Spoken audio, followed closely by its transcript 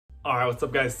All right, what's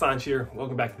up guys, Sanch here.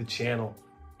 Welcome back to the channel.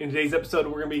 In today's episode,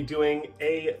 we're gonna be doing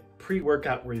a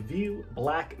pre-workout review,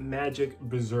 Black Magic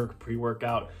BZRK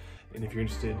pre-workout. And if you're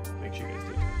interested, make sure you guys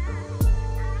stay tuned.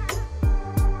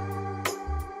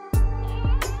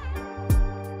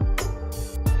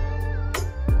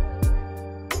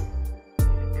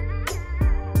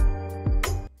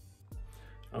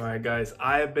 All right guys,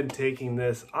 I have been taking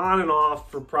this on and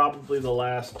off for probably the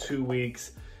last 2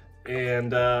 weeks.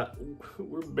 And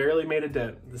we're barely made a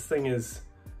dent. This thing is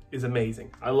amazing.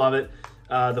 I love it.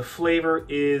 The flavor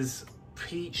is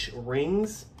peach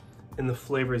rings, and the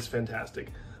flavor is fantastic.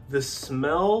 The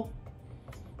smell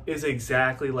is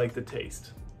exactly like the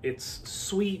taste. It's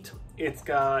sweet. It's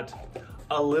got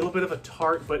a little bit of a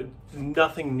tart, but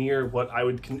nothing near what I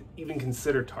would even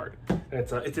consider tart.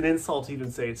 And it's an insult to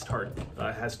even say it's tart.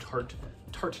 It has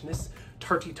tartness,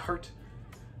 tarty tart,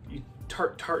 you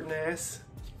tartness.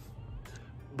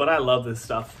 But I love this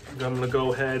stuff. I'm gonna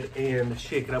go ahead and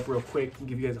shake it up real quick and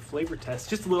give you guys a flavor test.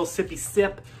 Just a little sippy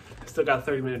sip. Still got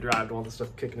a 30-minute drive. Don't want this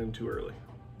stuff kicking in too early.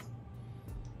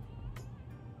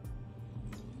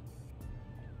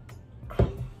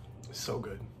 It's so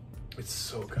good. It's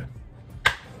so good.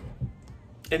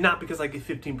 And not because I get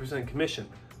 15% commission.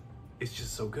 It's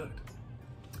just so good.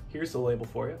 Here's the label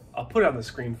for you. I'll put it on the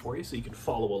screen for you so you can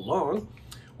follow along.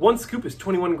 1 scoop is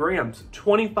 21 grams.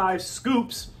 25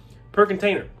 scoops per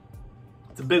container.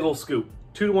 It's a big old scoop.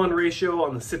 2-to-1 ratio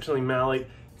on the citrulline malate.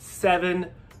 7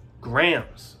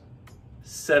 grams.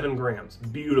 7 grams.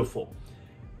 Beautiful.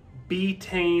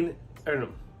 Betaine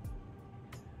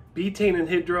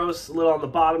anhydrous, a little on the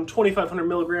bottom. 2,500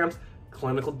 milligrams.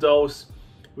 Clinical dose.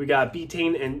 We got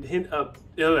betaine and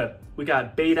we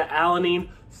got beta alanine.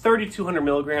 3,200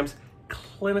 milligrams.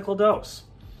 Clinical dose.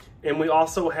 And we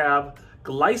also have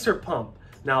glycer pump.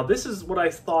 Now, this is what I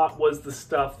thought was the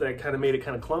stuff that kind of made it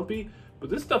kind of clumpy,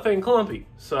 but this stuff ain't clumpy.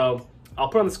 So I'll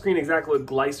put on the screen exactly what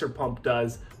glycer pump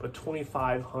does, but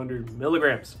 2,500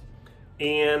 milligrams.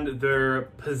 And their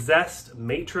possessed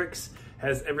matrix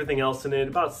has everything else in it,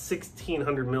 about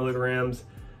 1,600 milligrams.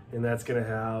 And that's gonna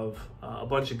have a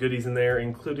bunch of goodies in there,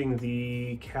 including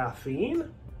the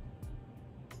caffeine.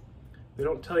 They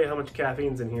don't tell you how much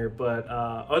caffeine's in here, but,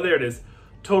 oh, there it is.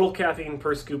 Total caffeine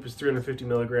per scoop is 350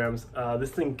 milligrams. This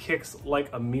thing kicks like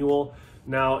a mule.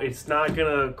 Now, it's not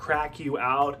gonna crack you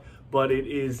out, but it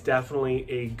is definitely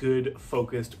a good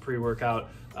focused pre-workout.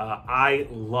 I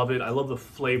love it. I love the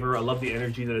flavor. I love the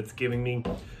energy that it's giving me.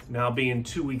 Now, being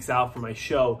 2 weeks out from my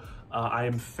show, I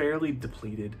am fairly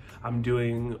depleted. I'm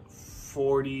doing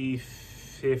 40,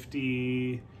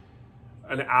 50,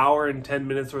 an hour and 10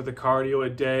 minutes worth of cardio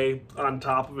a day on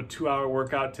top of a 2-hour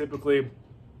workout typically.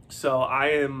 So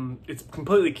it's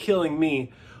completely killing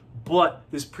me, but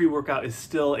this pre-workout is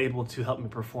still able to help me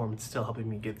perform. It's still helping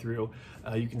me get through.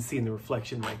 You can see in the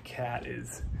reflection, my cat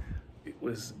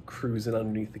was cruising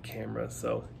underneath the camera,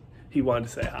 so he wanted to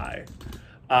say hi.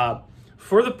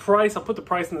 For the price, I'll put the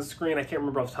price on the screen. I can't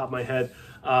remember off the top of my head.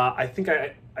 I think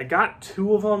I got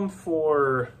 2 of them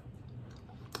for,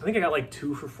 I think I got like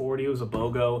 2 for 40. It was a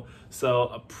BOGO. So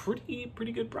a pretty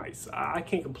good price. I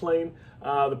can't complain.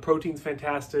 The protein's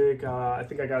fantastic. I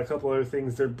think I got a couple other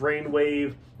things. Their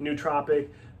brainwave nootropic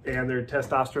and their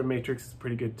testosterone matrix is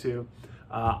pretty good too.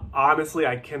 Honestly,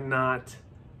 I cannot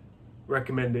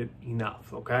recommend it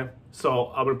enough, okay?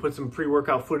 So I'm gonna put some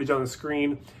pre-workout footage on the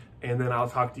screen, and then I'll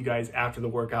talk to you guys after the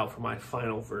workout for my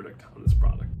final verdict on this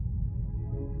product.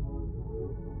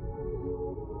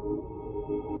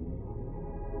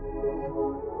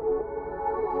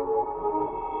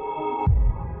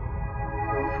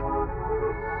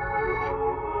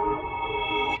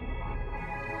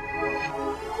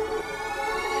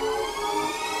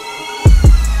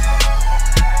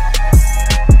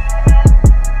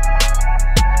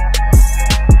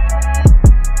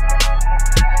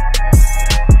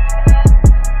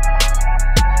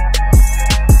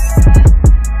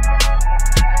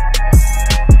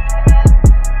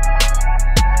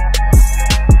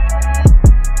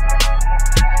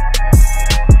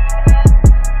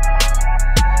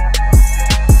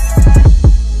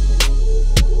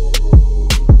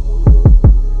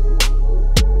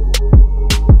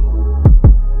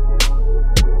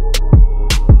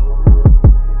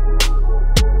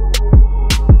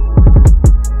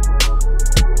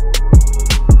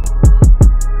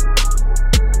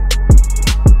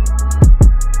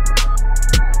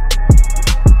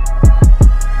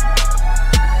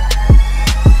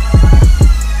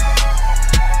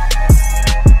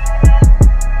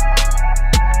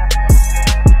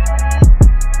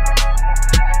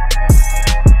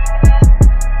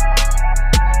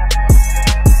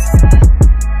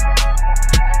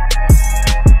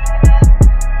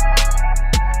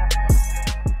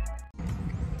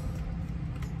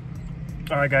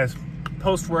 right, guys,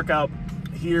 post-workout,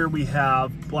 here we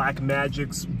have Black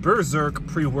Magic's BZRK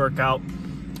pre-workout.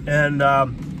 And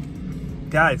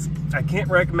guys, I can't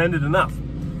recommend it enough.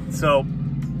 So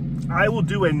I will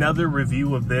do another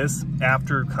review of this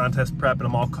after contest prep and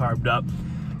I'm all carved up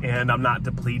and I'm not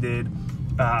depleted,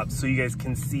 so you guys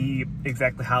can see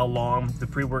exactly how long the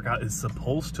pre-workout is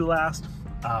supposed to last.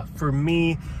 For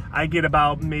me, I get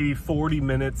about maybe 40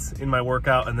 minutes in my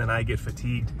workout and then I get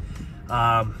fatigued.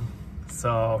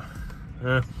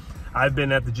 I've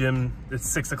been at the gym, it's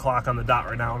 6 o'clock on the dot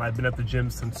right now, and I've been at the gym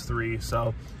since 3,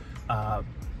 so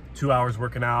 2 hours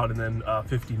working out and then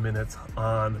 50 minutes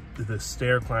on the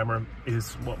stair climber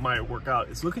is what my workout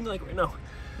is looking like right now.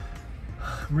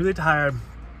 I'm really tired.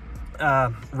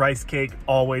 Rice cake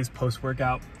always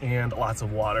post-workout and lots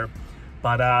of water.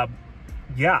 But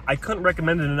yeah, I couldn't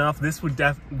recommend it enough. This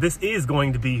is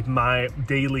going to be my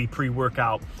daily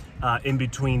pre-workout in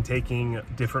between taking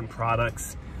different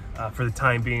products for the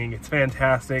time being. It's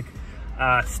fantastic.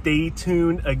 Stay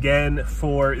tuned again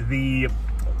for the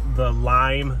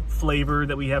lime flavor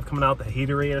that we have coming out, the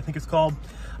Haterade, I think it's called.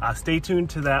 Stay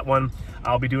tuned to that one.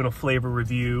 I'll be doing a flavor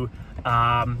review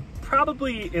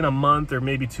probably in a month or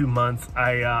maybe 2 months.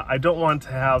 I want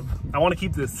to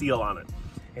keep the seal on it,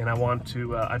 and I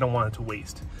don't want it to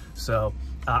waste. So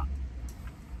I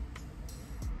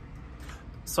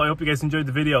hope you guys enjoyed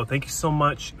the video. Thank you so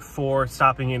much for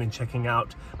stopping in and checking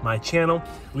out my channel.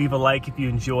 Leave a like if you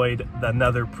enjoyed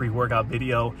another pre-workout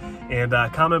video, and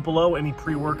comment below any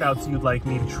pre-workouts you'd like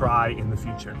me to try in the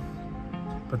future.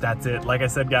 But that's it. Like I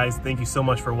said, guys, thank you so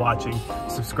much for watching.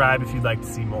 Subscribe if you'd like to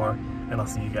see more, and I'll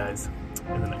see you guys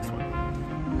in the next one.